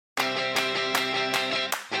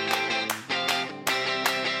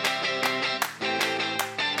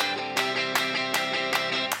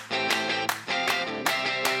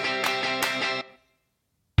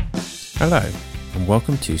Hello, and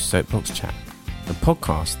welcome to Soapbox Chat, the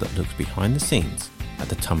podcast that looks behind the scenes at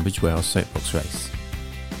the Tunbridge Wells Soapbox Race.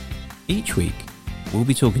 Each week, we'll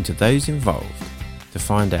be talking to those involved to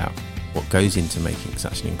find out what goes into making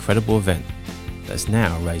such an incredible event that's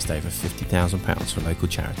now raised over £50,000 for local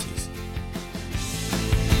charities.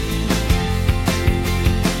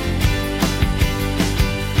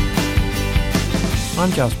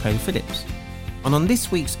 I'm Giles Paley-Phillips, and on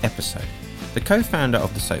this week's episode, the co-founder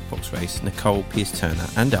of the Soapbox Race, Nicole Pearce-Turner,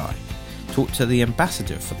 and I talked to the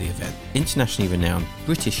ambassador for the event, internationally renowned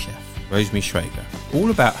British chef Rosemary Schrager,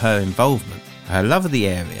 all about her involvement, her love of the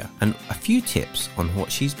area, and a few tips on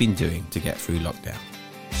what she's been doing to get through lockdown.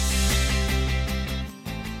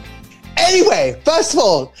 Anyway, first of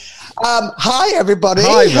all, hi everybody.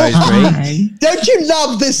 Hi Rosemary. Don't you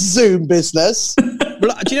love this Zoom business?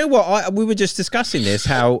 Well, do you know what? We were just discussing this,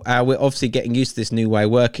 how we're obviously getting used to this new way of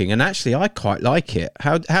working, and actually I quite like it.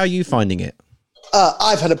 How are you finding it?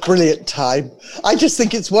 I've had a brilliant time. I just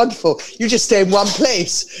think it's wonderful. You just stay in one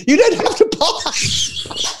place. You don't have to pop.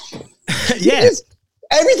 Yes.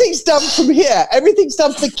 Everything's done from here. Everything's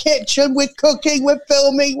done from the kitchen. We're cooking, we're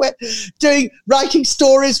filming, we're writing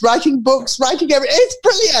stories, writing books, writing everything. It's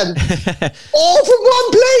brilliant. All from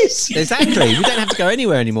one place. Exactly. We don't have to go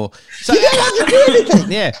anywhere anymore. So, you don't have to do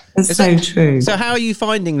anything. Yeah. That's so true. So how are you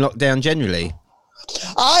finding lockdown generally?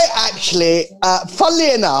 I actually,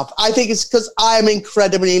 funnily enough, I think it's because I am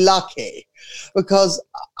incredibly lucky, because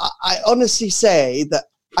I honestly say that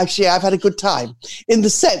actually I've had a good time. In the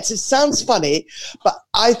sense, it sounds funny, but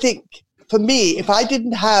I think for me, if I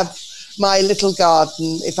didn't have my little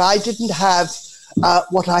garden, if I didn't have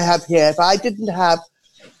what I have here, if I didn't have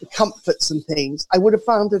the comforts and things, I would have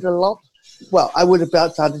found it I would have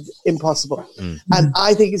found it impossible. And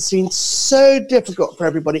I think it's been so difficult for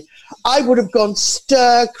everybody. I would have gone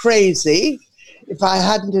stir crazy if I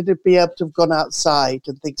hadn't been able to have gone outside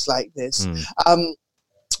and things like this.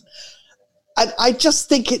 And I just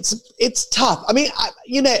think it's tough. I mean,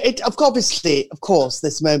 of course,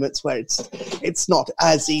 there's moments where it's not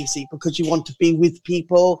as easy because you want to be with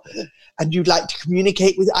people and you'd like to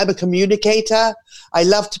communicate with. I'm a communicator. I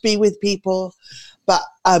love to be with people, but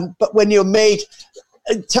when you're made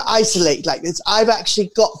to isolate like this, I've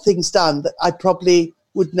actually got things done that I probably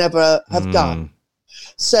would never have done.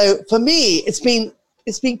 So for me, it's been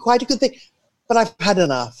quite a good thing, but I've had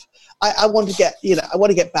enough. I want to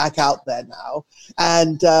get back out there now.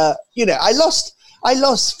 And, I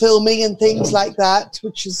lost filming and things like that,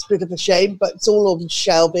 which is a bit of a shame, but it's all on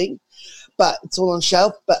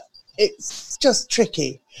shelf, but it's just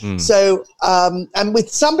tricky. So, and with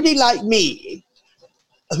somebody like me,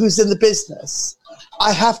 who's in the business,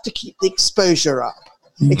 I have to keep the exposure up.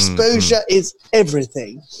 Exposure is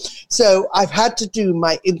everything. So I've had to do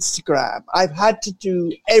my Instagram. I've had to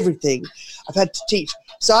do everything. I've had to teach.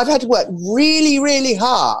 So I've had to work really, really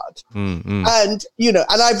hard. And, and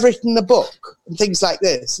I've written a book and things like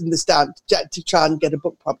this in the stand to try and get a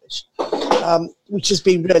book published, which has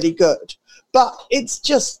been really good. But I've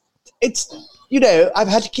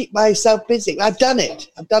had to keep myself busy. I've done it.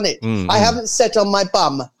 I haven't sat on my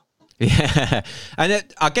bum. Yeah, and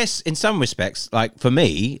I guess in some respects, like for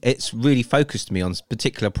me, it's really focused me on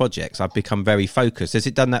particular projects. I've become very focused. Has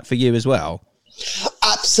it done that for you as well?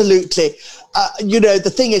 Absolutely.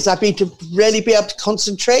 The thing is, I've been to really be able to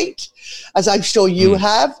concentrate, as I'm sure you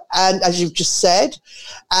have, and as you've just said.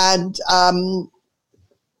 And,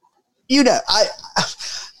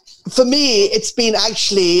 for me, it's been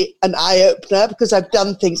actually an eye-opener because I've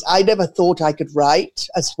done things I never thought I could write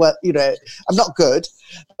as well. I'm not good,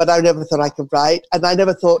 but I never thought I could write. And I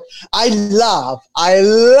never thought, I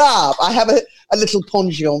have a little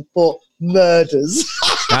penchant for murders.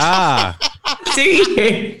 Do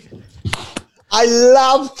you? I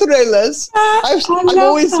love thrillers. I've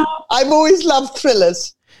always loved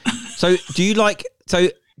thrillers. So do you like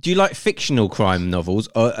fictional crime novels,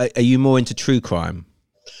 or are you more into true crime?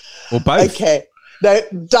 Or both? Okay. No,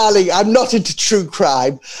 darling, I'm not into true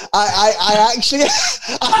crime. I actually,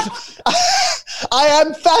 I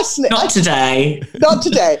am fascinated. Not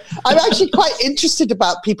today. I'm actually quite interested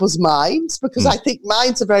about people's minds because I think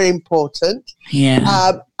minds are very important. Yeah.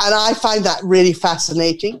 And I find that really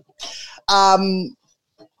fascinating.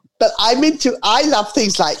 But I love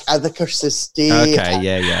things like Agatha Christie. Okay,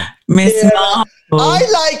 yeah. Miss Marple. I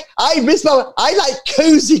like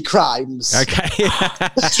cozy crimes. Okay.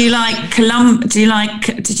 Did you like Columbus?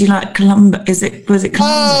 Was it Columbus?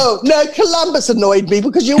 Oh, no, Columbus annoyed me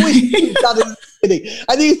because you always think that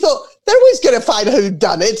And you thought, they're always going to find who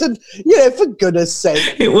done it. And, for goodness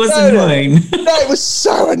sake. It was annoying. No, it was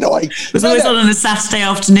so annoying. It was always on a Saturday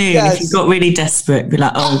afternoon. Yes. If you got really desperate, be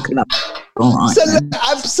like, all right.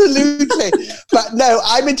 Absolutely. But no,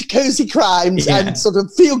 I'm into cozy crimes and sort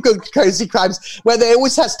of feel-good cozy crimes where there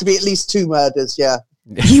always has to be at least 2 murders, yeah.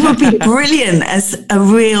 You would be brilliant as a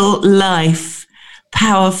real life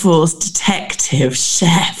Power Force detective,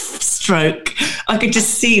 chef, stroke. I could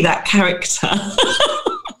just see that character.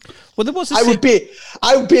 Well, there was. I would be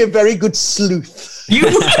a very good sleuth. You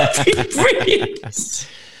would be brilliant.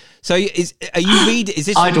 So, are you reading? Is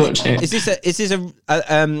this? I'd watch it. Is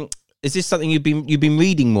this something you've been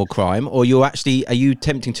reading more crime, or are you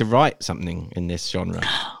attempting to write something in this genre?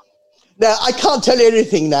 No, I can't tell you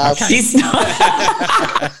anything now. Okay. She's not.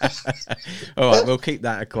 All right, we'll keep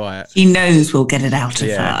that quiet. She knows we'll get it out of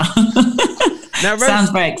her. Now,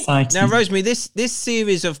 sounds very exciting. Now, Rosemary, this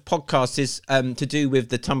series of podcasts is to do with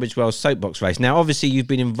the Tunbridge Wells soapbox race. Now, obviously, you've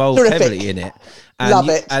been involved heavily in it. And Love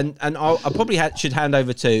it. And I probably should hand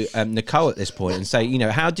over to Nicole at this point and say,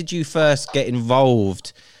 how did you first get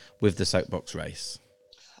involved with the soapbox race?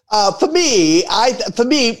 For me,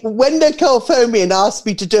 when Nicole phoned me and asked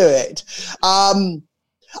me to do it, I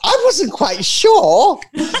wasn't quite sure,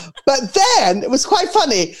 but then it was quite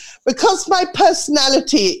funny because my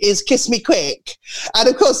personality is kiss me quick, and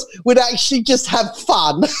of course would actually just have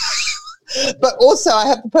fun. But also I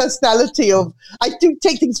have the personality of, I do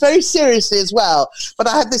take things very seriously as well, but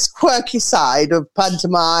I have this quirky side of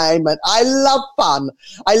pantomime, and I love fun.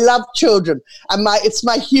 I love children, and it's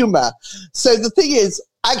my humor. So the thing is,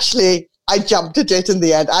 actually, I jumped at it in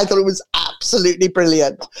the end. I thought it was absolutely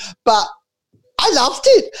brilliant, but I loved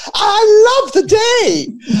it. I loved the day.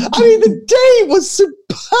 I mean, the day was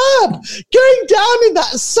superb. Going down in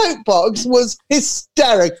that soapbox was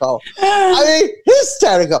hysterical.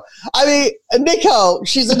 Hysterical. Nicole,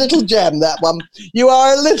 she's a little gem, that one. You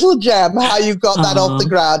are a little gem, how you got that off the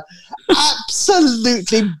ground.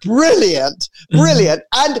 Absolutely brilliant. Brilliant.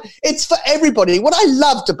 And it's for everybody. What I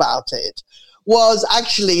loved about it was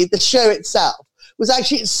actually the show itself. Was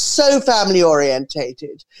actually so family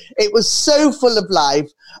orientated. It was so full of life.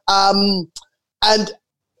 And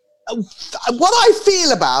what I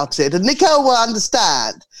feel about it, and Nicole will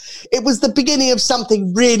understand, it was the beginning of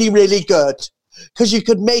something really, really good, because you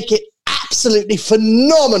could make it absolutely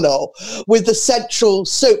phenomenal with the central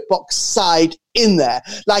soapbox side in there.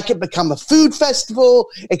 Like it become a food festival,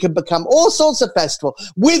 it can become all sorts of festival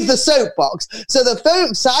with the soapbox. So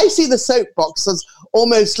I see the soapbox as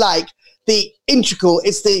almost like the integral,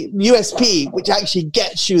 it's the USP, which actually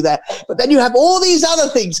gets you there. But then you have all these other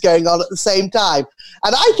things going on at the same time.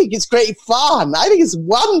 And I think it's great fun. I think it's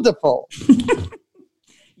wonderful.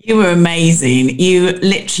 You were amazing. You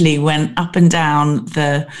literally went up and down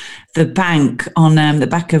the bank on the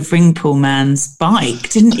back of Ringpool Man's bike,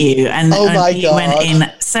 didn't you? And, oh my you God. went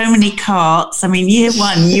in so many carts. I mean, year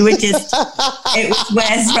one, you were just, it was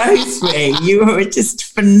Where's Rosemary? You were just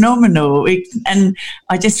phenomenal. And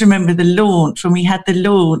I just remember the launch, when we had the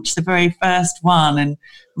launch, the very first one, and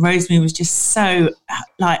Rosemary was just so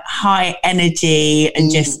like high energy and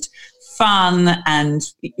just fun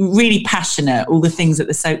and really passionate, all the things that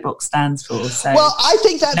the soapbox stands for. So, well, I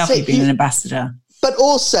think that's lovely it. being an ambassador. But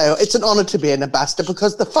also, it's an honour to be an ambassador,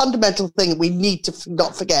 because the fundamental thing we need to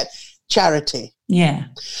not forget, charity. Yeah.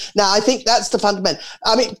 Now, I think that's the fundamental.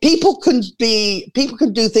 I mean, people can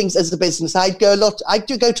do things as a business. I do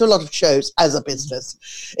go to a lot of shows as a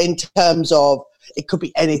business, in terms of, it could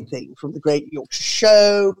be anything from the Great Yorkshire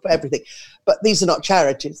Show, everything. But these are not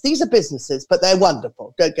charities. These are businesses, but they're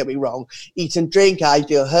wonderful. Don't get me wrong. Eat and drink,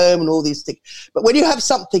 Ideal Home, and all these things. But when you have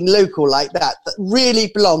something local like that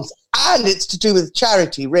really belongs, and it's to do with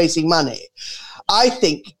charity, raising money, I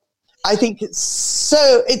think it's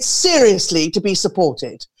seriously to be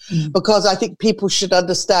supported, because I think people should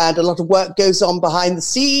understand a lot of work goes on behind the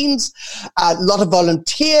scenes, a lot of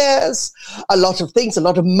volunteers, a lot of things, a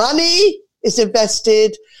lot of money is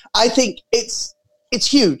invested. I think it's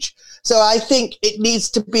huge. So I think it needs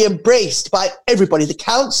to be embraced by everybody. The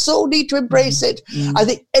council need to embrace it. I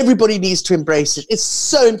think everybody needs to embrace it. It's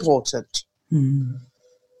so important. I'm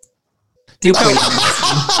like,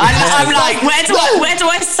 where do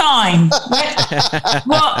I sign?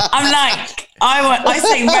 What? I'm like, I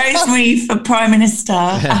say Rosemary for Prime Minister.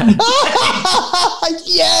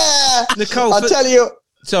 Yeah, Nicole, I'll tell you.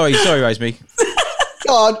 Sorry, Rosemary.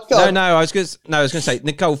 Go on. No, I was going to say,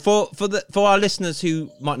 Nicole, for our listeners who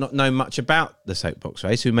might not know much about the soapbox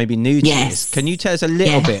race, who may be new to this, can you tell us a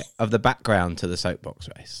little bit of the background to the soapbox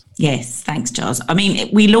race? Yes, thanks, Giles. I mean,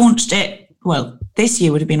 we launched it this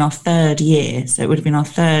year would have been our third year. So it would have been our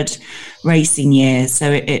third racing year.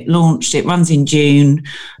 So it launched, it runs in June.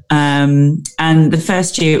 And the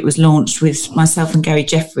first year it was launched with myself and Gary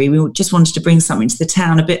Jeffrey. We just wanted to bring something to the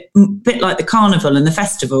town, a bit like the carnival and the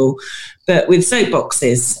festival, but with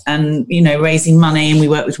soapboxes and, raising money. And we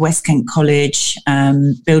worked with West Kent College,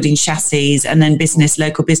 building chassis, and then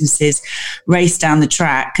local businesses race down the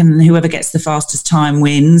track, and whoever gets the fastest time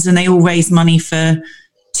wins. And they all raise money for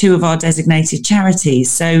 2 of our designated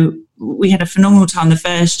charities. So we had a phenomenal time the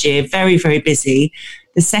first year, very, very busy.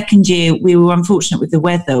 The second year, we were unfortunate with the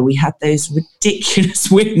weather. We had those ridiculous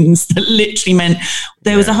winds that literally meant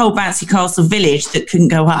there was a whole bouncy castle village that couldn't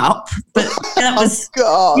go up. But that was,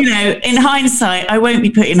 in hindsight, I won't be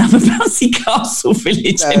putting up a bouncy castle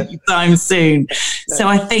village anytime soon. No. So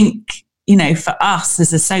I think, for us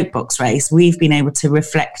as a soapbox race, we've been able to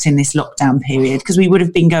reflect in this lockdown period, because we would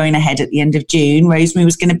have been going ahead at the end of June. Rosemary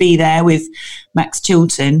was going to be there with Max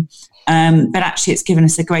Chilton. But actually it's given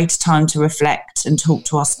us a greater time to reflect and talk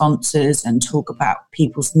to our sponsors and talk about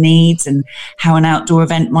people's needs and how an outdoor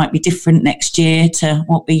event might be different next year to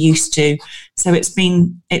what we're used to. So it's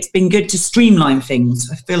been good to streamline things.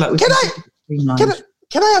 I feel like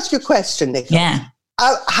Can I ask you a question, Nicola? Yeah.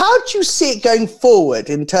 How do you see it going forward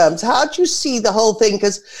how do you see the whole thing?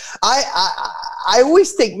 Because I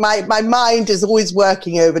always think my mind is always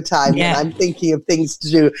working overtime and I'm thinking of things to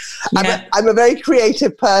do. I'm a very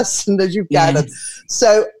creative person, as you've gathered.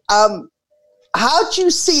 So how do you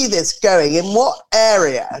see this going? In what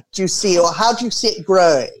area do you see, or how do you see it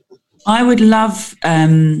growing? I would love,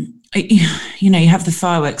 you have the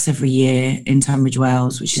fireworks every year in Tunbridge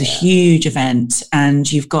Wells, which is a huge event,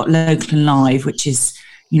 and you've got Local and Live, which is,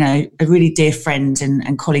 a really dear friend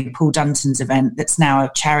and colleague Paul Dunton's event that's now a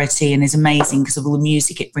charity and is amazing because of all the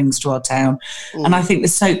music it brings to our town. And I think the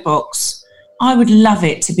Soapbox, I would love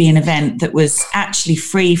it to be an event that was actually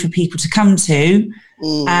free for people to come to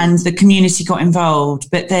and the community got involved.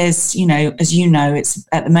 But there's, as it's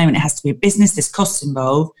at the moment, it has to be a business, there's costs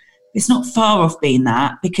involved. It's not far off being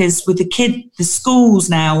that, because with the schools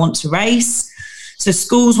now want to race. So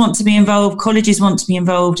schools want to be involved, colleges want to be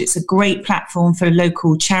involved. It's a great platform for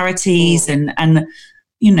local charities and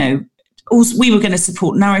also we were going to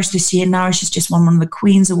support Nourish this year. Nourish has just won one of the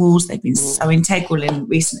Queen's Awards. They've been so integral in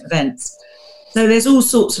recent events. So there's all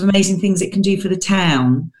sorts of amazing things it can do for the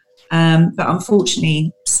town. But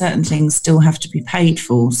unfortunately, certain things still have to be paid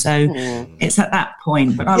for. So it's at that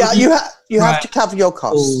point. But you have to cover your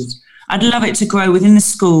costs. I'd love it to grow within the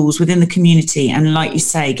schools, within the community, and like you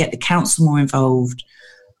say, get the council more involved.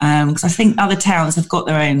 Because I think other towns have got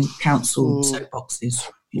their own council soapboxes.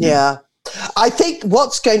 Yeah. I think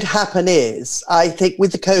what's going to happen is,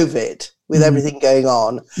 with the COVID, with everything going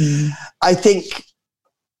on, I think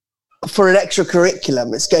for an extra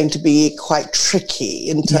curriculum, it's going to be quite tricky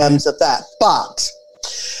in terms of that. But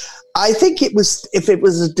I think if it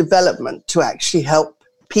was a development to actually help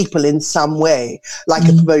people in some way, like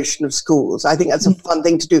a promotion of schools, I think that's a fun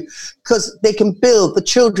thing to do, because the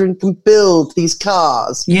children can build these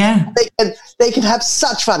cars. Yeah. They can have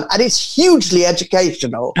such fun, and it's hugely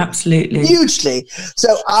educational. Absolutely. Hugely.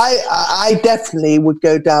 So I definitely would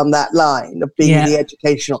go down that line of being really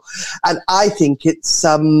educational. And I think it's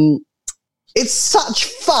such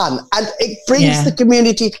fun, and it brings the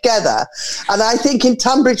community together. And I think in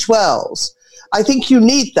Tunbridge Wells, I think you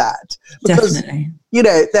need that, because definitely.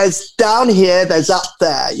 There's down here, there's up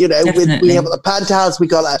there. We have the Pantahouse, we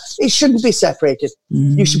got it shouldn't be separated.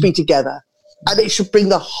 You should be together, and it should bring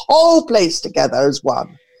the whole place together as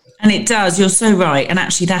one. And it does. You're so right. And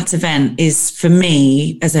actually, that event is, for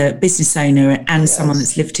me, as a business owner and someone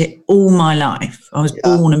that's lived it all my life. I was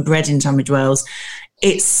born and bred in Tunbridge Wells.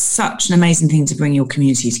 It's such an amazing thing to bring your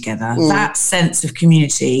community together. That sense of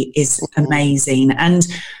community is amazing. And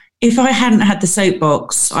if I hadn't had the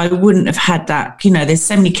Soapbox, I wouldn't have had that. There's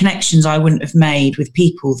so many connections I wouldn't have made with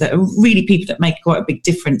people that are really people that make quite a big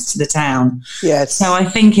difference to the town. Yes. So I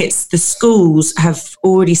think it's the schools have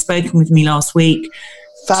already spoken with me last week.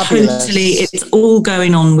 Fabulous. Totally. It's all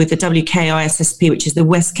going on with the WKISSP, which is the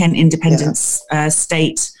West Kent Independent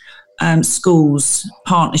State Schools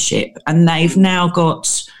Partnership. And they've now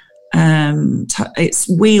got, it's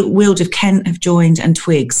Weald of Kent have joined, and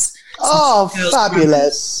Twigs.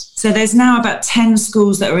 Fabulous. So there's now about 10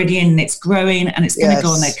 schools that are already in, and it's growing, and it's going to go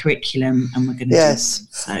on their curriculum, and we're going to do it.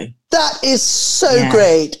 So That is so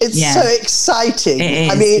great. It's so exciting.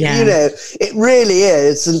 I mean, it really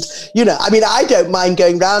is. And, I don't mind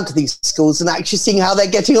going round to these schools and actually seeing how they're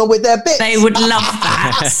getting on with their bits. They would love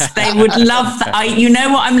that. They would love that. You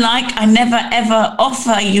know what I'm like? I never, ever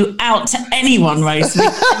offer you out to anyone,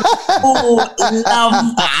 Rosemary. All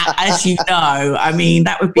love that, as you know. I mean,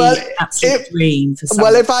 that would be an absolute dream for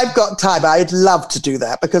someone. Well, if I've got time, I'd love to do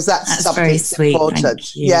that because that's something very sweet. important.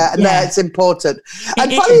 Thank you. Yeah, no, it's important.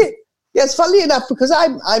 And funnily enough, because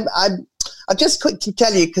I'll just quickly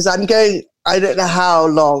tell you, because I'm going, I don't know how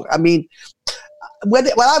long. I mean, when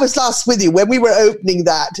I was last with you, when we were opening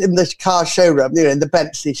that in the car showroom, in the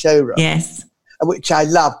Bentley showroom. Yes. Which I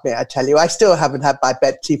love, may I tell you. I still haven't had my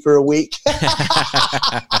Bentley for a week.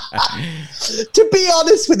 To be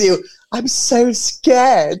honest with you, I'm so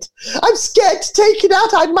scared. I'm scared to take it out.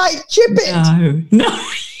 I might chip it. No.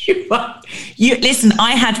 You listen,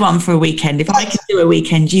 I had one for a weekend. If I could do a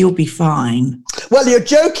weekend, you'll be fine. Well, you're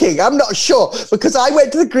joking. I'm not sure, because I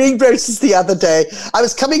went to the greengrocers the other day. I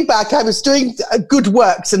was coming back. I was doing Good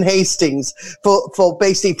Works in Hastings for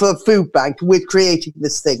basically for a food bank. We're creating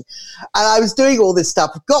this thing. And I was doing all this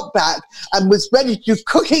stuff, got back and was ready to do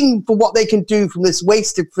cooking for what they can do from this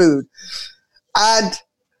wasted food. And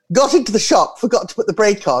got into the shop, forgot to put the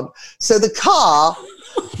brake on. So the car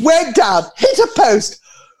went down, hit a post,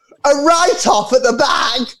 a write-off at the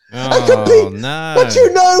back. No. But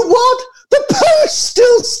you know what? The post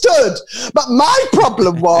still stood. But my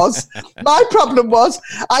problem was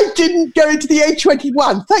I didn't go into the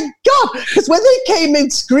A21. Thank God. Because when they came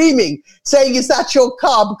in screaming, saying, is that your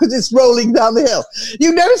car? Because it's rolling down the hill.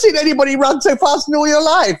 You've never seen anybody run so fast in all your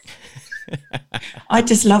life. I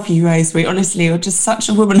just love you, Rosemary. Honestly, you're just such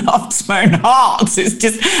a woman after my own heart. It's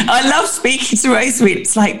just, I love speaking to Rosemary.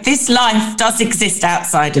 It's like, this life does exist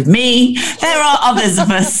outside of me. There are others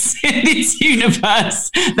of us in this universe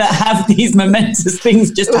that have these momentous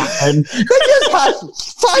things just happen. They just happen.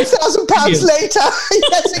 £5,000 later.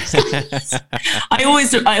 Yes, I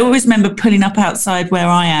always remember pulling up outside where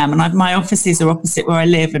I am, and my offices are opposite where I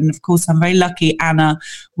live. And of course, I'm very lucky. Anna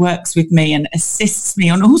works with me and assists me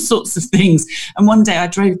on all sorts of things. And one day I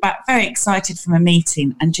drove back very excited from a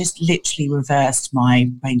meeting and just literally reversed my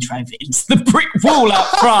Range Rover into the brick wall up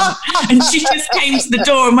front. And she just came to the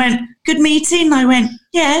door and went, good meeting? I went,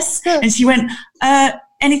 yes. And she went,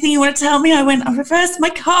 anything you want to tell me? I went, I reversed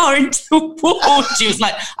my car into the wall. She was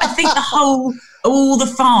like, I think all the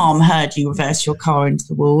farm heard you reverse your car into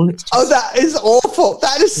the wall. That is awful.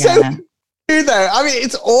 That is so true, though. I mean,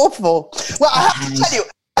 it's awful. Well, I have to tell you,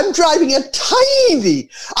 I'm driving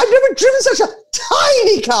I've never driven such a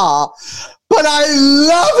tiny car, but I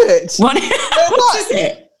love it. What is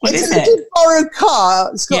it? It's a little borrowed car.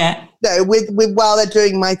 It's got, with while they're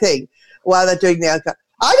doing my thing, while they're doing the other car.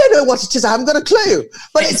 I don't know what it is. I haven't got a clue.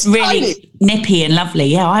 But it's really tiny. Nippy and lovely.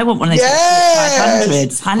 Yeah, I want one of those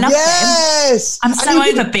 500s. I love them. I'm so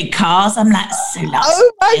over big cars. I'm like, so lovely.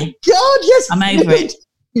 Oh, my God, yes. I'm over it.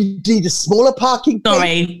 You need a smaller parking place.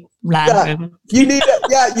 Sorry. You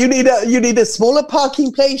need a smaller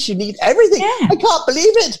parking place. You need everything. Yeah. I can't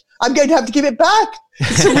believe it. I'm going to have to give it back.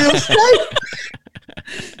 It's a real shame.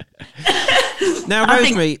 Now,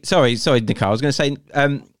 Rosemary, sorry, Nicole. I was going to say,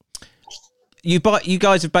 you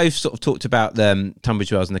guys have both sort of talked about the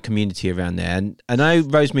Tunbridge Wells and the community around there. And I know,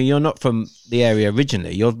 Rosemary, you're not from the area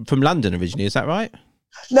originally. You're from London originally. Is that right?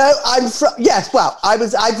 No, I'm from. Yes, well, I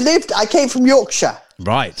came from Yorkshire.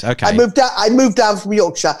 Right. Okay. I moved down from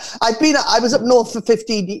Yorkshire. I was up north for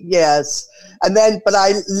 15 years, but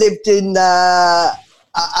I lived in. I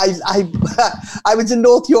was in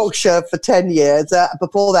North Yorkshire for 10 years.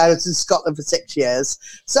 Before that, I was in Scotland for 6 years.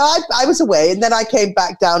 So I was away, and then I came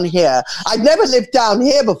back down here. I'd never lived down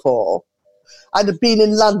here before. I'd have been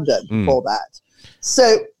in London before that.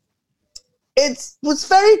 So it was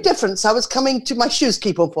very different. So I was coming to, my shoes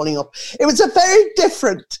keep on falling off. It was a very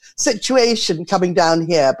different situation coming down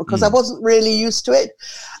here because I wasn't really used to it.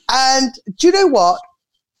 And do you know what?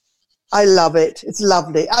 I love it. It's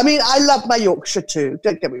lovely. I mean, I love my Yorkshire too.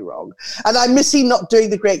 Don't get me wrong. And I'm missing not doing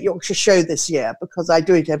the Great Yorkshire Show this year because I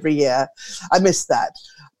do it every year. I miss that.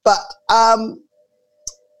 But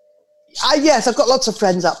yes, I've got lots of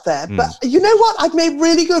friends up there. But you know what? I've made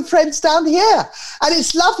really good friends down here. And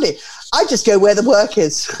it's lovely. I just go where the work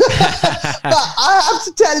is. But I have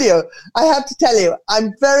to tell you,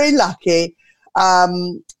 I'm very lucky.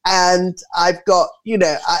 And I've got,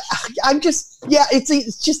 I'm just,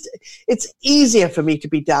 it's easier for me to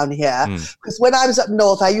be down here because when I was up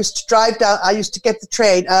north, I used to drive down, I used to get the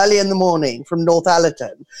train early in the morning from North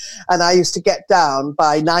Allerton, and I used to get down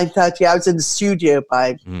by 9:30. I was in the studio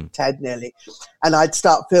by 10 nearly, and I'd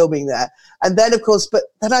start filming there. And then, of course, but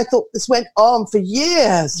then I thought this went on for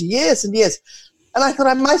years and years. And I thought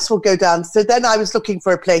I might as well go down. So then I was looking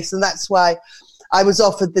for a place, and that's why I was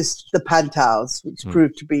offered the penthouse, which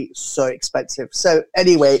proved to be so expensive. So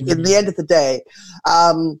anyway, in the end of the day,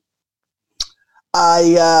 I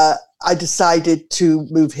decided to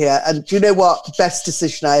move here. And do you know what? Best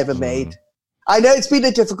decision I ever made. I know it's been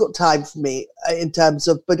a difficult time for me in terms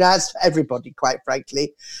of, but it has for everybody, quite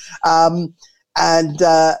frankly. And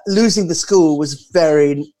losing the school was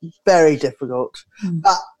very, very difficult.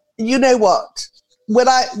 But you know what?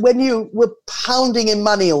 When you were pounding in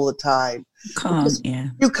money all the time,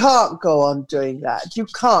 you can't go on doing that. You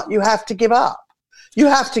can't. You have to give up. You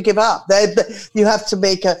have to give up. You have to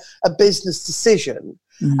make a business decision.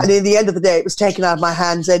 And in the end of the day, it was taken out of my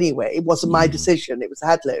hands anyway. It wasn't my decision. It was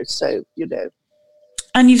Hadlow's. So,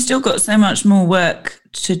 And you've still got so much more work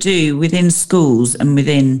to do within schools and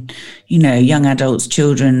within, young adults,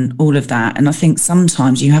 children, all of that. And I think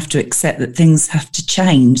sometimes you have to accept that things have to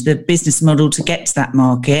change. The business model to get to that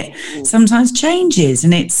market sometimes changes.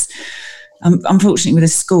 And it's, unfortunately, with a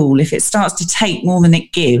school, if it starts to take more than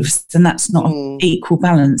it gives, then that's not equal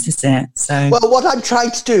balance, is it? So, well, what I'm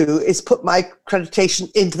trying to do is put my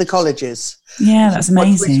accreditation into the colleges. Yeah, that's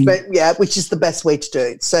amazing. Which is the best way to do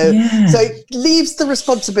it. So it leaves the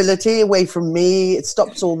responsibility away from me. It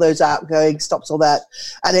stops all those outgoing, stops all that,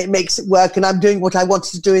 and it makes it work. And I'm doing what I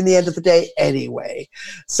wanted to do in the end of the day anyway.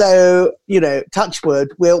 So, touch wood,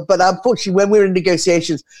 but unfortunately, when we were in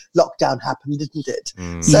negotiations, lockdown happened, didn't it?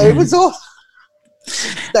 So it was all.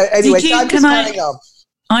 So anyway, I'm just carrying on.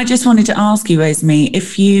 I just wanted to ask you, Rosemary,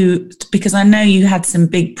 because I know you had some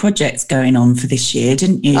big projects going on for this year,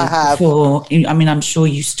 didn't you? I have. I'm sure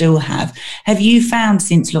you still have. Have you found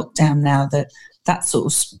since lockdown now that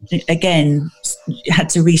sort of, again, had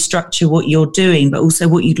to restructure what you're doing, but also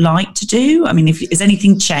what you'd like to do? I mean, has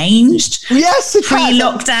anything changed? Yes, it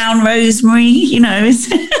Pre-lockdown, Rosemary,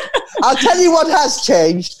 I'll tell you what has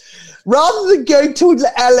changed. Rather than going to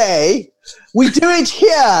LA, we do it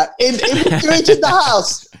here. We do it in the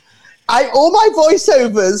house. All my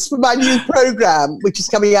voiceovers for my new program, which is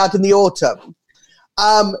coming out in the autumn,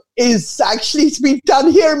 is actually to be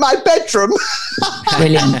done here in my bedroom.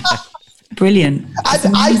 Brilliant.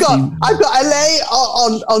 And I've got LA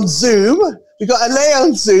on Zoom. We've got LA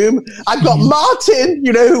on Zoom. I've got Martin,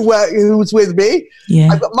 who's with me. Yeah.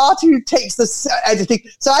 I've got Martin who takes the editing.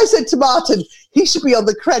 So I said to Martin, he should be on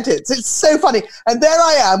the credits. It's so funny. And there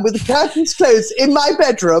I am with the curtains closed in my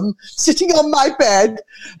bedroom, sitting on my bed,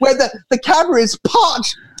 where the camera is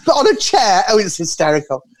parked on a chair. Oh, it's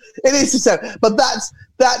hysterical. It is hysterical. But that's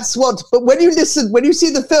what. But when you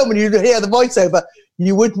see the film and you hear the voiceover,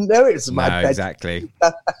 you wouldn't know it's my bed. Exactly.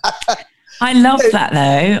 I love that,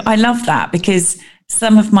 though. I love that because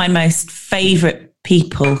some of my most favourite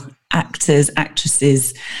people, actors,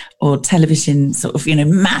 actresses, or television sort of,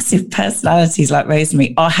 massive personalities like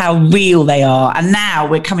Rosemary are how real they are. And now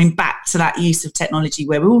we're coming back to that use of technology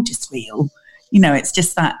where we're all just real. It's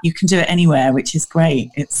just that you can do it anywhere, which is great.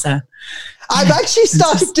 It's I've actually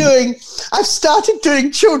started doing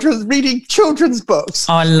reading children's books.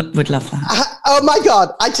 Oh, I would love that. Oh my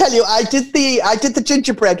God. I tell you, I did the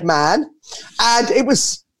Gingerbread Man, and it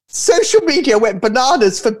was social media went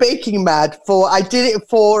bananas for Baking Mad. I did it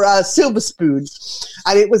for Silver Spoon, and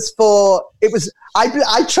I was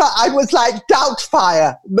like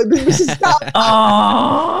Doubtfire. Mrs.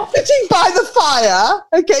 Doubtfire sitting by the fire.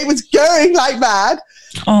 Okay, it was going like mad.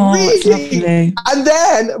 Reading, and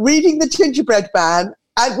then reading the Gingerbread Man,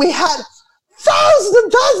 and we had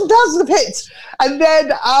thousands of hits. And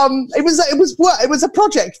then it was a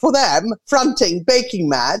project for them fronting Baking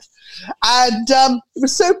Mad, and it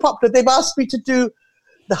was so popular they've asked me to do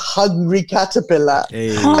The Hungry Caterpillar.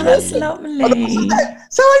 Hey. Oh, that's lovely.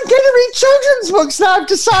 So I'm going to read children's books now. I've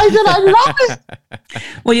decided I love it.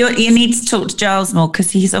 Well, you need to talk to Giles more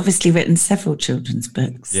because he's obviously written several children's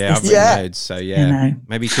books. Yeah, I've written loads, so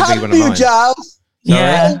maybe he should be one of mine. Giles?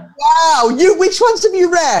 Yeah. Oh, wow. Which ones have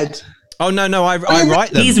you read? Oh, no, I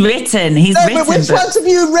write them. He's written. But which ones have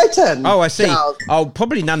you written? Oh, I see. Giles? Oh,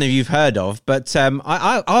 probably none of you've heard of, but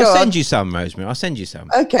I'll send you some, Rosemary. I'll send you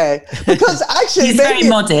some. Okay. Because actually... He's very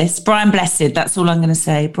modest. Brian Blessed, that's all I'm going to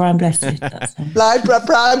say. Brian Blessed. That's it. Brian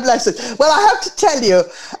Blessed. Well, I have to tell you,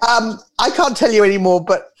 I can't tell you anymore,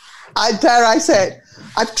 but dare I say it,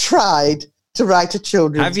 I've tried to write a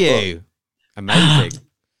children's book. Have you? Amazing.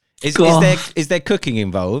 Is there cooking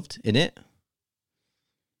involved in it?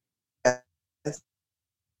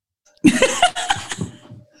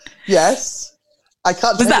 Yes. I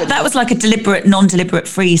can't. That was like a deliberate, non-deliberate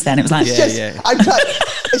freeze. Then it was like, I'm trying.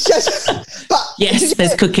 It's just, but yes,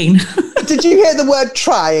 there's cooking. Did you hear the word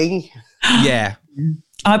trying? Yeah.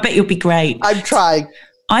 I bet you'll be great. I'm trying.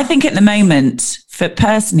 I think at the moment, for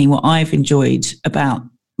personally, what I've enjoyed about,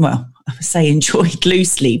 well, I say enjoyed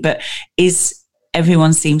loosely, but is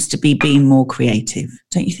everyone seems to be being more creative,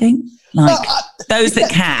 don't you think? Like those that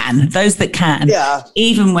can, yeah.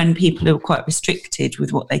 Even when people are quite restricted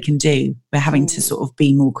with what they can do, we're having to sort of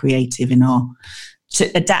be more creative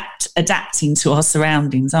adapting to our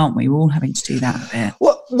surroundings, aren't we? We're all having to do that a bit.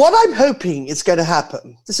 Well, what I'm hoping is going to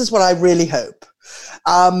happen, this is what I really hope.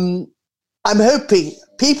 I'm hoping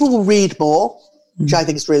people will read more, which I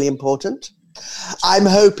think is really important. I'm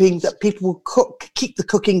hoping that people will keep the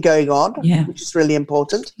cooking going on, which is really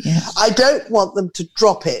important. Yeah. I don't want them to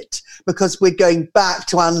drop it because we're going back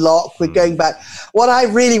to unlock. We're going back. What I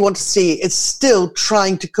really want to see is still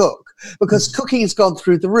trying to cook, because cooking has gone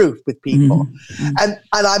through the roof with people. And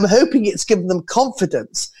I'm hoping it's given them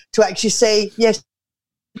confidence to actually say, yes,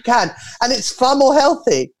 you can. And it's far more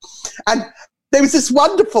healthy. And there was this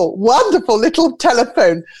wonderful, wonderful little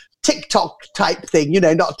telephone TikTok type thing,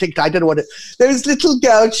 not TikTok, I don't know what it. There was a little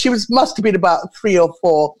girl, must have been about 3 or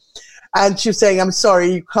 4, and she was saying, I'm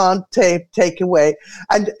sorry, you can't take away.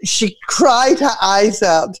 And she cried her eyes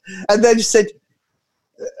out. And then she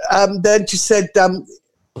said,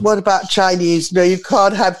 what about Chinese? No, you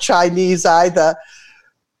can't have Chinese either.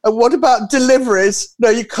 And what about deliveries?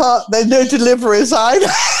 No, you can't. There are no deliveries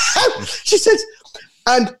either. She said,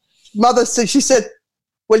 and mother said, she said,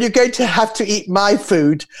 well, you're going to have to eat my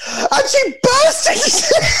food. And she burst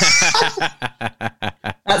into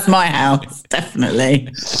That's my house, definitely.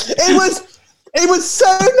 It was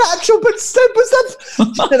so natural, but so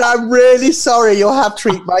she said, I'm really sorry, you'll have to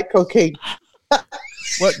eat my cooking.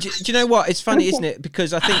 Well, do you know what? It's funny, isn't it?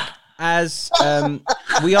 Because I think as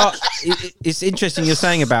we are, it's interesting you're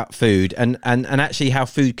saying about food and actually how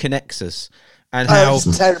food connects us, and how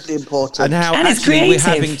it's terribly important, and how and actually we're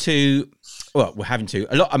having to. Well, we're having to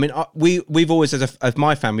a lot. I mean, we've always, as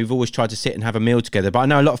my family, we've always tried to sit and have a meal together. But I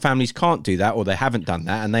know a lot of families can't do that, or they haven't done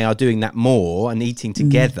that, and they are doing that more and eating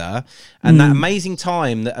together. And that amazing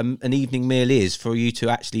time that an evening meal is for you to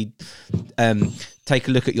actually take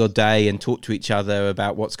a look at your day and talk to each other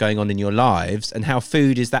about what's going on in your lives, and how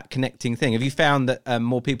food is that connecting thing. Have you found that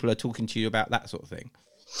more people are talking to you about that sort of thing?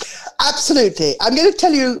 Absolutely. I'm going to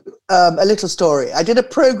tell you a little story. I did a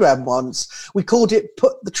program once. We called it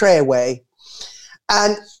Put the Tray Away.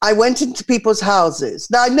 And I went into people's houses.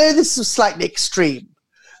 Now, I know this was slightly extreme,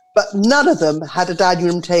 but none of them had a dining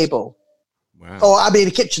room table. Wow. Or, I mean,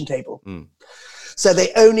 a kitchen table. So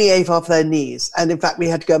they only ate off their knees. And in fact, we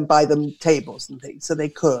had to go and buy them tables and things so they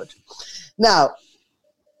could. Now,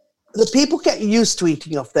 the people get used to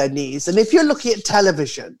eating off their knees. And if you're looking at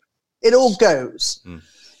television, it all goes.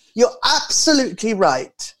 You're absolutely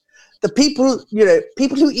right. The people,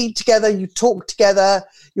 people who eat together, you talk together,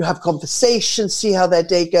 you have conversations, see how their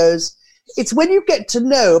day goes. It's when you get to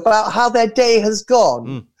know about how their day has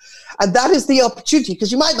gone. And that is the opportunity,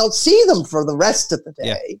 because you might not see them for the rest of the day.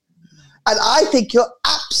 Yeah. And I think you're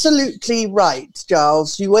absolutely right,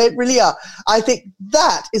 Giles. You really are. I think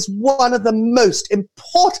that is one of the most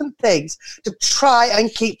important things to try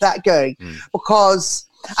and keep that going. Because,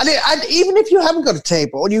 and even if you haven't got a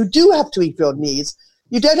table and you do have to eat your knees,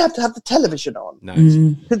 you don't have to have the television on. Nice.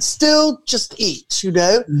 You can still just eat,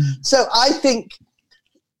 So I think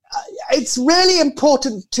it's really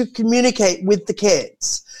important to communicate with the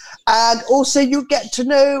kids. And also you get to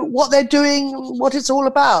know what they're doing, what it's all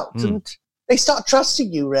about. And they start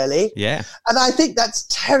trusting you, really. Yeah. And I think that's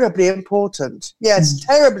terribly important. Yes,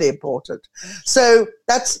 terribly important. So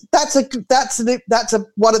that's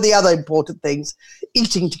one of the other important things,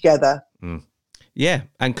 eating together. Yeah,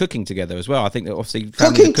 and cooking together as well. I think that obviously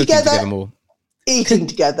cooking together more. Eating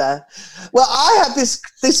together. Well, I have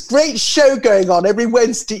this great show going on every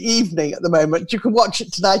Wednesday evening at the moment. You can watch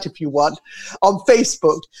it tonight if you want on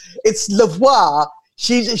Facebook. It's Lavoie.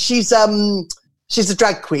 She's a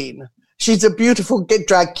drag queen. She's a beautiful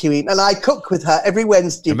drag queen, and I cook with her every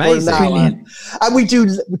Wednesday for an hour. Brilliant.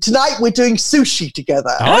 And tonight we're doing sushi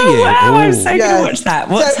together. Oh, wow, I'm so going to watch that.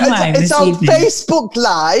 What time? It's on evening? Facebook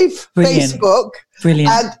Live. Brilliant. Facebook.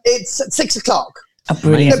 Brilliant. And it's at 6:00. Oh,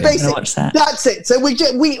 brilliant. So basically, watch that. That's it. So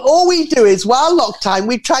all we do is, while lockdown,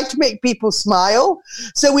 we try to make people smile.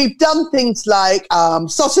 So we've done things like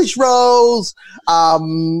sausage rolls,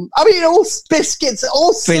 all biscuits,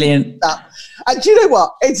 all brilliant stuff. And do you know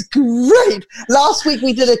what? It's great. Last week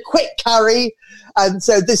we did a quick curry, and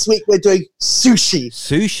so this week we're doing sushi.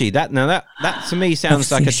 Sushi. That to me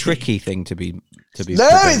sounds like a tricky thing to be. No,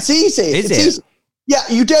 it's easy. Is it? Easy. Yeah,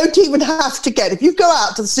 you don't even have to if you go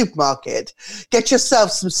out to the supermarket, get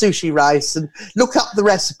yourself some sushi rice and look up the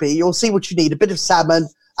recipe. You'll see what you need: a bit of salmon,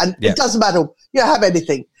 and it doesn't matter. You have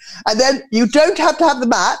anything. And then you don't have to have the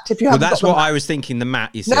mat if you haven't. Well, that's what I was thinking. The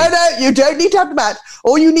mat, you see. No, you don't need to have the mat.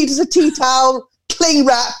 All you need is a tea towel, cling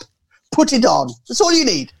wrap, put it on. That's all you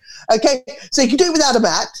need. Okay, so you can do it without a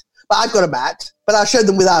mat, but I've got a mat. But I'll show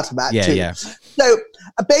them without a mat too. Yeah. So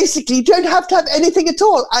basically, you don't have to have anything at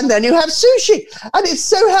all, and then you have sushi, and it's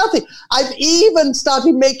so healthy. I've even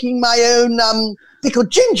started making my own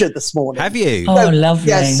pickled ginger this morning. Have you? Oh, lovely.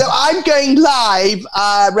 Yes, so I'm going live,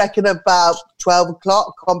 I reckon about 12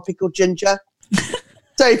 o'clock on Pickled Ginger.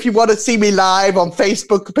 So if you want to see me live on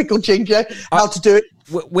Facebook, Pickled Ginger, how to do it.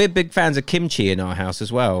 We're big fans of kimchi in our house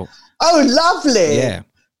as well. Oh, lovely.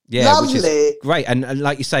 Yeah, lovely. Which is great. And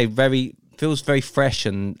like you say, feels very fresh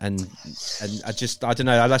and I don't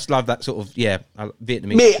know. I just love that sort of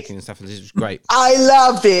Vietnamese cooking and stuff. This is great. I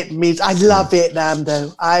love Vietnamese. I love Vietnam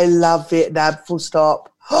though. I love Vietnam. Full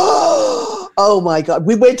stop. Oh my God!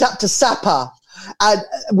 We went up to Sapa, and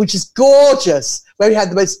which is gorgeous, where we had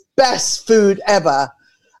the best food ever.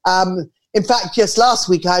 In fact, just last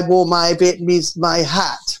week I wore my Vietnamese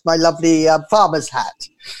hat, my lovely farmer's hat,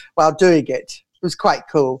 while doing it. It was quite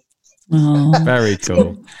cool. Oh. Very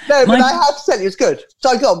cool. No, but I have to tell you, it's good.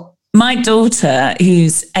 So go on. My daughter,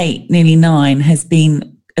 who's 8, nearly 9, has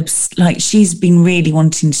been she's been really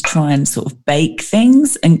wanting to try and sort of bake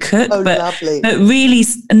things and cook, but really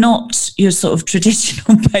not your sort of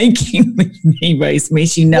traditional baking with me, Rosemary.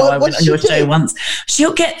 As you know, I went on your show once.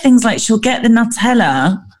 She'll get things like she'll get the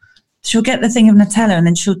Nutella. She'll get the thing of Nutella and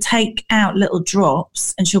then she'll take out little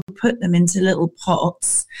drops and she'll put them into little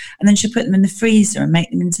pots and then she'll put them in the freezer and make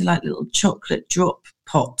them into like little chocolate drop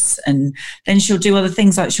pots. And then she'll do other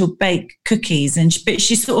things like she'll bake cookies but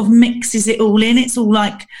she sort of mixes it all in. It's all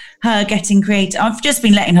like her getting creative. I've just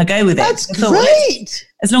been letting her go with it. That's great.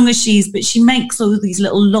 As long as but she makes all these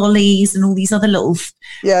little lollies and all these other little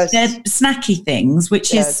snacky things,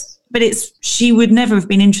 which is... But she would never have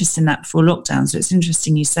been interested in that before lockdown. So it's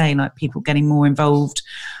interesting you say, like, people getting more involved.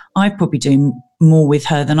 I'd probably do more with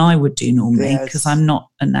her than I would do normally because I'm not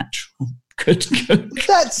a natural good cook.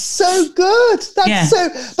 That's so good. But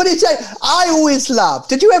I always loved.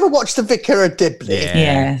 Did you ever watch The Vicar of Dibley? Yeah.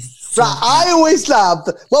 Yes. Right, I always loved,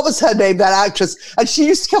 what was her name, that actress? And she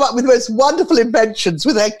used to come up with the most wonderful inventions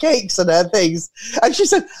with her cakes and her things. And she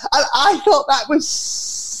said, and I thought that was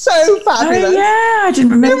so fabulous. Oh, yeah, I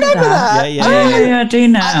didn't remember that. Yeah, I do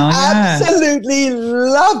now. I absolutely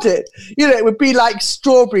loved it. You know, it would be like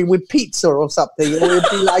strawberry with pizza or something. Or it would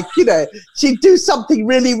be like, she'd do something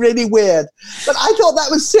really, really weird. But I thought that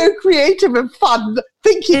was so creative and fun.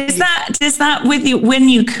 Does that with you when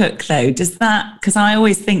you cook though? Does that, because I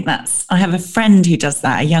always think I have a friend who does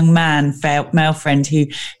that, a young male friend who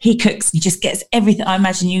he cooks and he just gets everything. I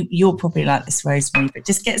imagine you're probably like this, Rosemary, but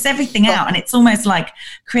just gets everything out and it's almost like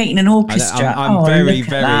creating an orchestra. I'm very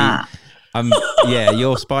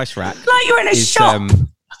your spice rack. Like you're in a shop.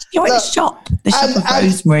 You're in a shop. The shop of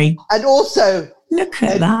Rosemary. And also look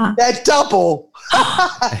at that. They're double.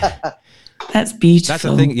 That's beautiful. That's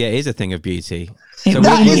a thing. Yeah, it is a thing of beauty. It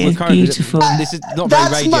really is beautiful. This is not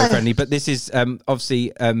very radio friendly, but this is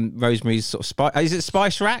obviously Rosemary's sort of spice. Is it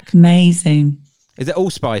spice rack? Amazing. Is it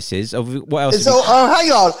all spices? What else?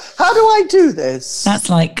 Hang on. How do I do this? That's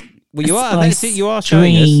like you are. Let's see. You are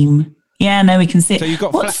showing us. Yeah, no, we can see it. So you've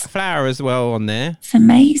got flour as well on there. It's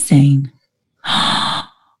amazing.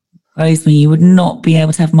 Rosemary, you would not be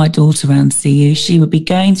able to have my daughter around to see you. She would be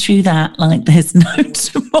going through that like there's no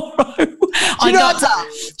tomorrow. I love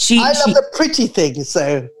the pretty things,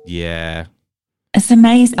 so yeah, it's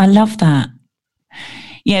amazing. I love that.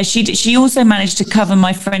 Yeah, she also managed to cover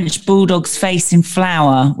my French bulldog's face in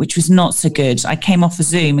flour, which was not so good. I came off a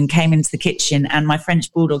Zoom and came into the kitchen, and my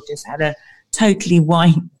French bulldog just had a totally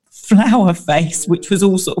white flour face, which was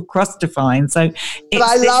all sort of crustifying. So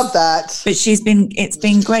I love that. But it's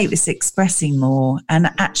been great, this expressing more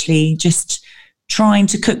and actually just trying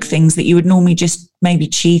to cook things that you would normally just maybe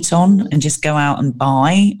cheat on and just go out and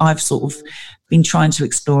buy. I've sort of been trying to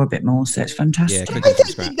explore a bit more, so it's fantastic. Yeah, I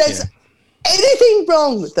don't think there's anything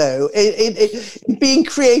wrong though in being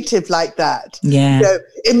creative like that. Yeah.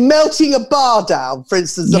 In melting a bar down, for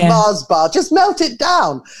instance, a Mars bar, just melt it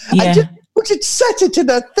down. Yeah. And just set it in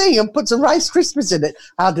a thing and put some Rice Krispies in it.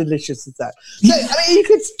 How delicious is that? So, I mean,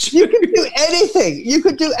 you can do anything. You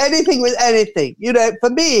could do anything with anything. For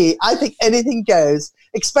me, I think anything goes.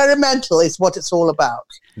 Experimental is what it's all about.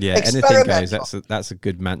 Yeah, anything goes. That's a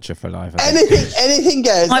good mantra for life. Anything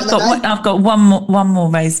goes. I've got one more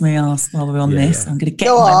rosemary ask while we're on this. I'm going to get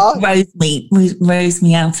my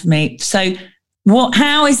rosemary out of me. So,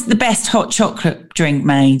 how is the best hot chocolate drink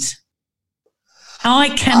made? I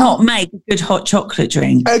cannot make a good hot chocolate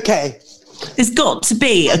drink. Okay. There's got to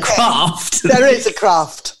be a craft. There is a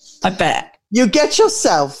craft. I bet. You get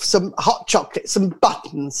yourself some hot chocolate, some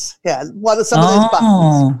buttons. Yeah, what are some of those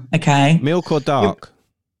buttons? Okay. Milk or dark?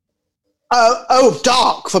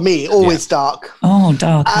 Dark for me. Always dark. Oh,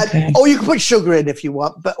 dark. Okay. Or you can put sugar in if you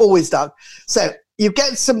want, but always dark. So you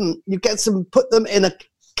get some. Put them in a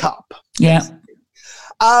cup. Yeah.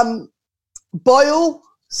 Boil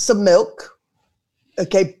some milk.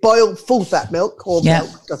 Okay, boil full fat milk or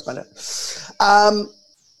milk, doesn't matter.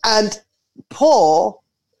 And pour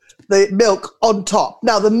the milk on top.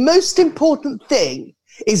 Now, the most important thing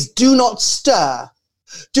is do not stir.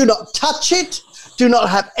 Do not touch it. Do not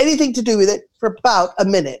have anything to do with it for about a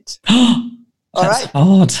minute. All right?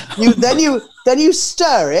 Hard. Then you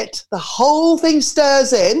stir it. The whole thing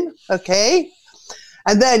stirs in, okay?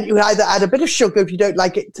 And then you either add a bit of sugar if you don't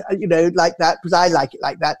like it, like that, because I like it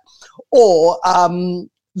like that, or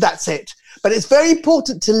that's it. But it's very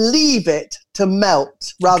important to leave it to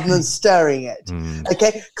melt rather than stirring it,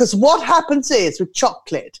 okay? Because what happens is with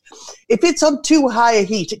chocolate, if it's on too high a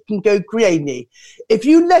heat, it can go grainy. If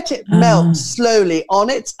you let it melt slowly on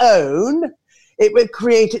its own, it will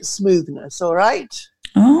create its smoothness, all right?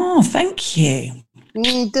 Oh, thank you.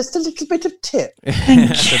 Just a little bit of tip.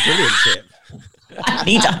 That's a brilliant tip. I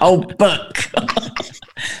need a whole book.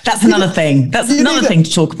 That's another thing. That's another thing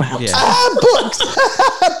to talk about. Yeah. Books.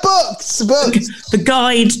 The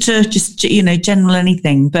guide to just general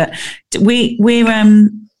anything. But we're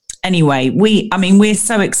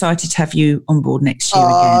so excited to have you on board next year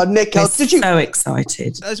again. Nicole, so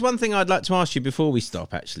excited. There's one thing I'd like to ask you before we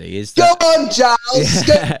stop. Actually, is go on, Giles.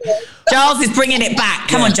 Yeah. Giles is bringing it back.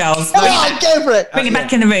 Come on, Giles. Come on, go for it. Bring it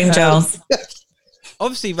back in the room, Giles.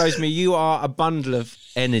 Obviously, Rosemary, you are a bundle of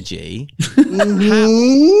energy.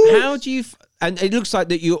 Mm-hmm. How do you? And it looks like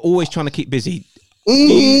that you're always trying to keep busy.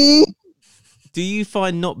 Mm-hmm. Do you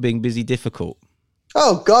find not being busy difficult?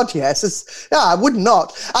 Oh God, yes. I would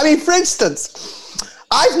not. I mean, for instance,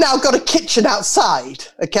 I've now got a kitchen outside.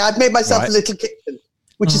 Okay, I've made myself a little kitchen,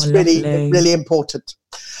 which is really, really important.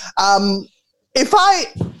 I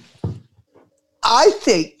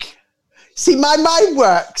think. See, my mind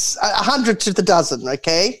works 100 to the dozen,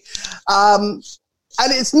 okay? And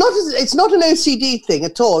it's not an OCD thing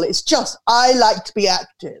at all. It's just I like to be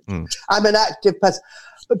active. I'm an active person.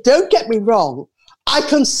 But don't get me wrong. I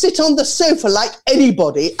can sit on the sofa like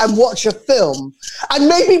anybody and watch a film and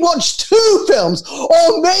maybe watch 2 films.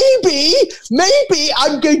 Or maybe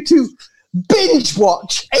I'm going to binge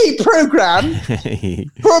watch a program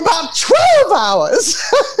for about 12 hours.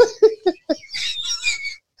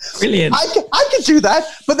 Brilliant. I can do that,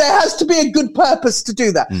 but there has to be a good purpose to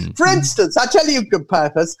do that. For instance, I'll tell you a good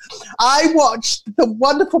purpose. I watched the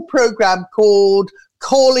wonderful program called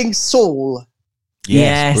Calling Saul.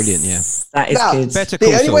 Yes, brilliant, yeah. That is good. Better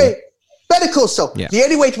Call Saul. Better Call Saul. Yeah. The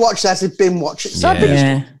only way to watch that is binge watch it. So I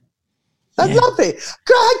love it.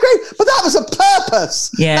 Great. But that was a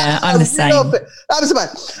purpose. Yeah, I'm the same. That was a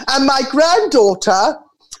purpose. And my granddaughter...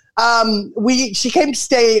 she came to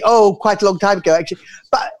stay quite a long time ago actually,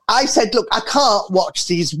 but I said, look, I can't watch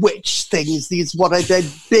these witch things,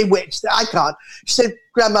 bewitched. I can't. She said,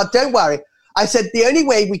 Grandma, don't worry. I said, the only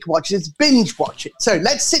way we can watch it is binge watch it. So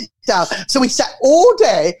let's sit down. So we sat all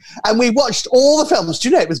day and we watched all the films. Do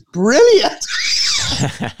you know, it was brilliant.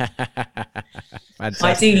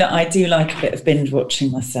 I do like a bit of binge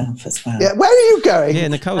watching myself as well. Yeah, where are you going? Yeah,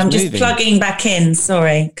 Nicole's I'm just moving. plugging back in,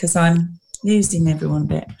 sorry, because I'm losing everyone a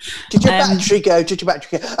bit. Did your battery go?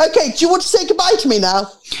 Okay, do you want to say goodbye to me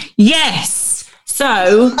now? Yes.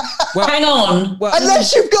 So, hang on.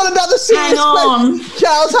 Unless you've got another serious question.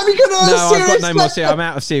 Charles, have you got another serious question? No, I've got no more. I'm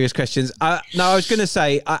out of serious questions. I was going to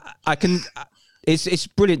say, I can... It's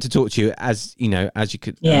brilliant to talk to you, as you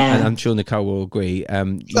could. Yeah. And I'm sure Nicole will agree.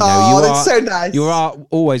 That's so nice. You are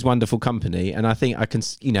always wonderful company, and I think I can.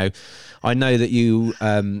 I know that you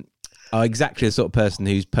are exactly the sort of person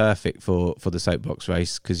who's perfect for the soapbox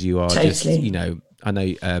race, because you are just. I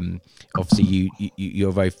know. Obviously,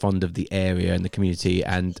 you're very fond of the area and the community,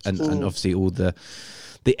 and obviously all the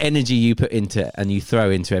energy you put into and you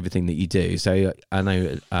throw into everything that you do. So I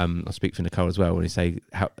know I'll speak for Nicole as well when you say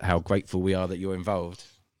how grateful we are that you're involved.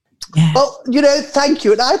 Yeah. Well, thank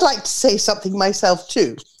you. And I'd like to say something myself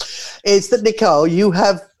too, is that, Nicole, you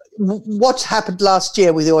have what happened last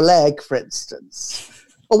year with your leg, for instance,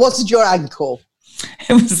 or was it your ankle?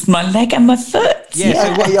 It was my leg and my foot.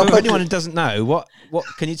 Yeah. So for anyone who doesn't know, what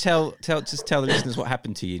can you tell the listeners what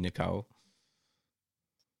happened to you, Nicole?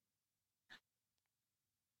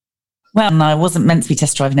 Well, I wasn't meant to be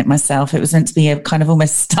test driving it myself. It was meant to be a kind of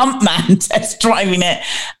almost stuntman test driving it.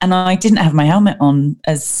 And I didn't have my helmet on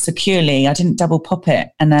as securely. I didn't double pop it.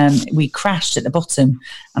 And we crashed at the bottom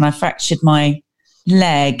and I fractured my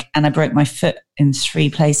leg and I broke my foot in 3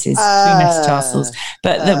 places, 3 metatarsals.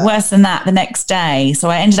 But worse than that, the next day, so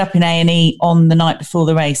I ended up in A&E on the night before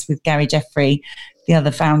the race with Gary Jeffrey, the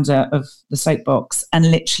other founder of the Soapbox,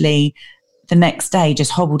 and literally the next day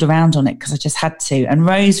just hobbled around on it because I just had to. And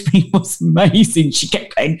Rosemary was amazing. She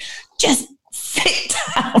kept going, just sit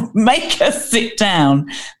down, make us sit down.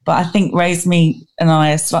 But I think Rosemary and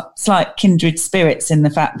I are slight kindred spirits in the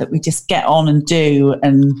fact that we just get on and do.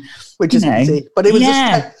 And which is easy. But it was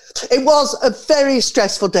it was a very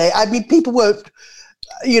stressful day. I mean, people won't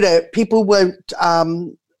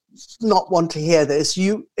not want to hear this.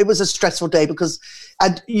 It was a stressful day because,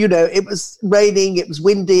 it was raining, it was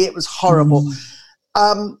windy, it was horrible.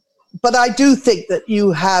 But I do think that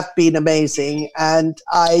you have been amazing, and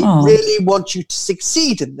I really want you to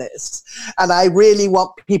succeed in this, and I really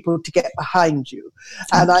want people to get behind you.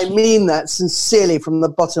 And I mean that sincerely from the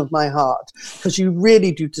bottom of my heart, because you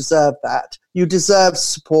really do deserve that. You deserve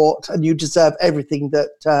support, and you deserve everything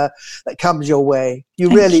that comes your way. You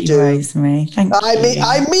really do. Rosemary. Thank you.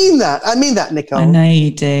 I mean that, Nicole. I know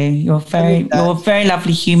you do. You're a very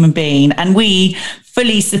lovely human being, and we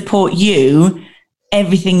fully support you.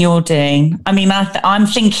 Everything you're doing. I mean, I'm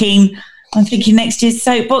thinking next year's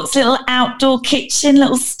Soapbox, little outdoor kitchen,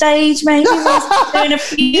 little stage, maybe. Doing a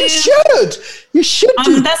few. You should.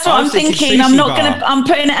 That's what I'm thinking. I'm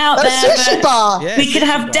putting it out there. Sushi bar. Yeah, we could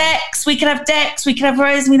have decks. We could have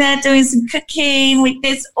Rosemary there doing some cooking.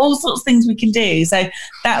 There's all sorts of things we can do. So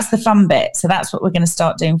that's the fun bit. So that's what we're going to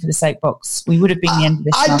start doing for the Soapbox. We would have been the end of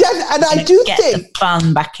this month. I do get think the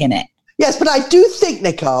fun back in it. Yes, but I do think,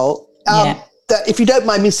 Nicole. That, if you don't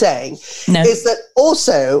mind me saying, is that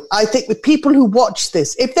also I think with people who watch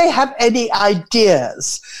this, if they have any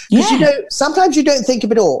ideas, because sometimes you don't think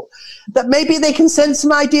of it all, that maybe they can send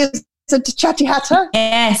some ideas to Chatty Hatter.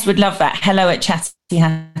 Yes, we'd love that.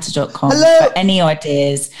 hello@chattyhatter.com. Hello. For any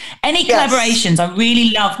ideas, any collaborations. I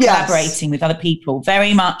really love collaborating with other people.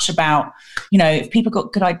 Very much about, if people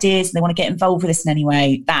got good ideas and they want to get involved with this in any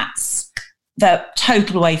way, that's the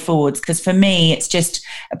total way forwards. Because for me, it's just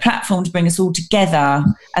a platform to bring us all together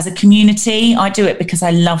as a community. I do it because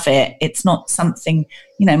I love it. It's not something,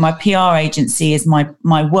 my PR agency is my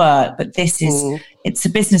work, but this is, it's a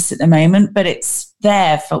business at the moment, but it's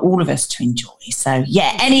there for all of us to enjoy. So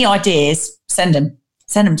any ideas, send them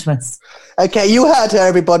to us. Okay, you heard her,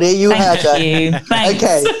 everybody. You heard her. Thank you. Thanks.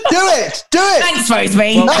 Okay, do it. Thanks,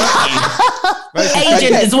 Rosemary.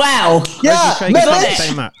 Agent as well. Yeah, thank you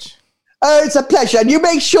so much. Oh, it's a pleasure. And you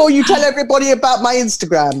make sure you tell everybody about my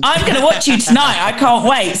Instagram. I'm going to watch you tonight. I can't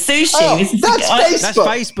wait. Sushi. That's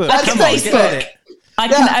Facebook. That's Facebook. I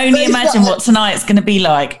can only imagine what tonight's going to be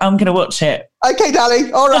like. I'm going to watch it. Okay,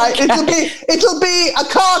 darling. All right. Okay. It'll be a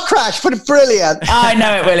car crash, but brilliant. I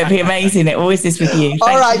know it will. It'll be amazing. It always is with you.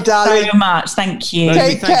 All right, darling. Thank you so much. Thank you.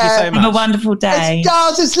 Take care. Thank you so much. Have a wonderful day.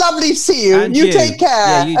 It's lovely to see you. And you take care.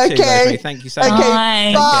 Yeah, you too, okay. Rosemary. Thank you so much.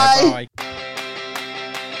 Okay. Bye. Bye.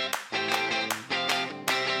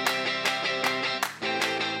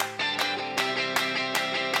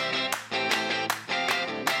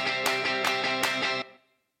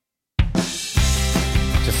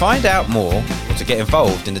 To find out more or to get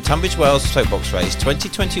involved in the Tunbridge Wells Soapbox Race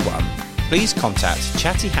 2021, please contact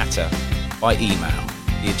Chatty Hatter by email.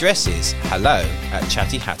 The address is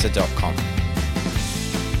hello@chattyhatter.com.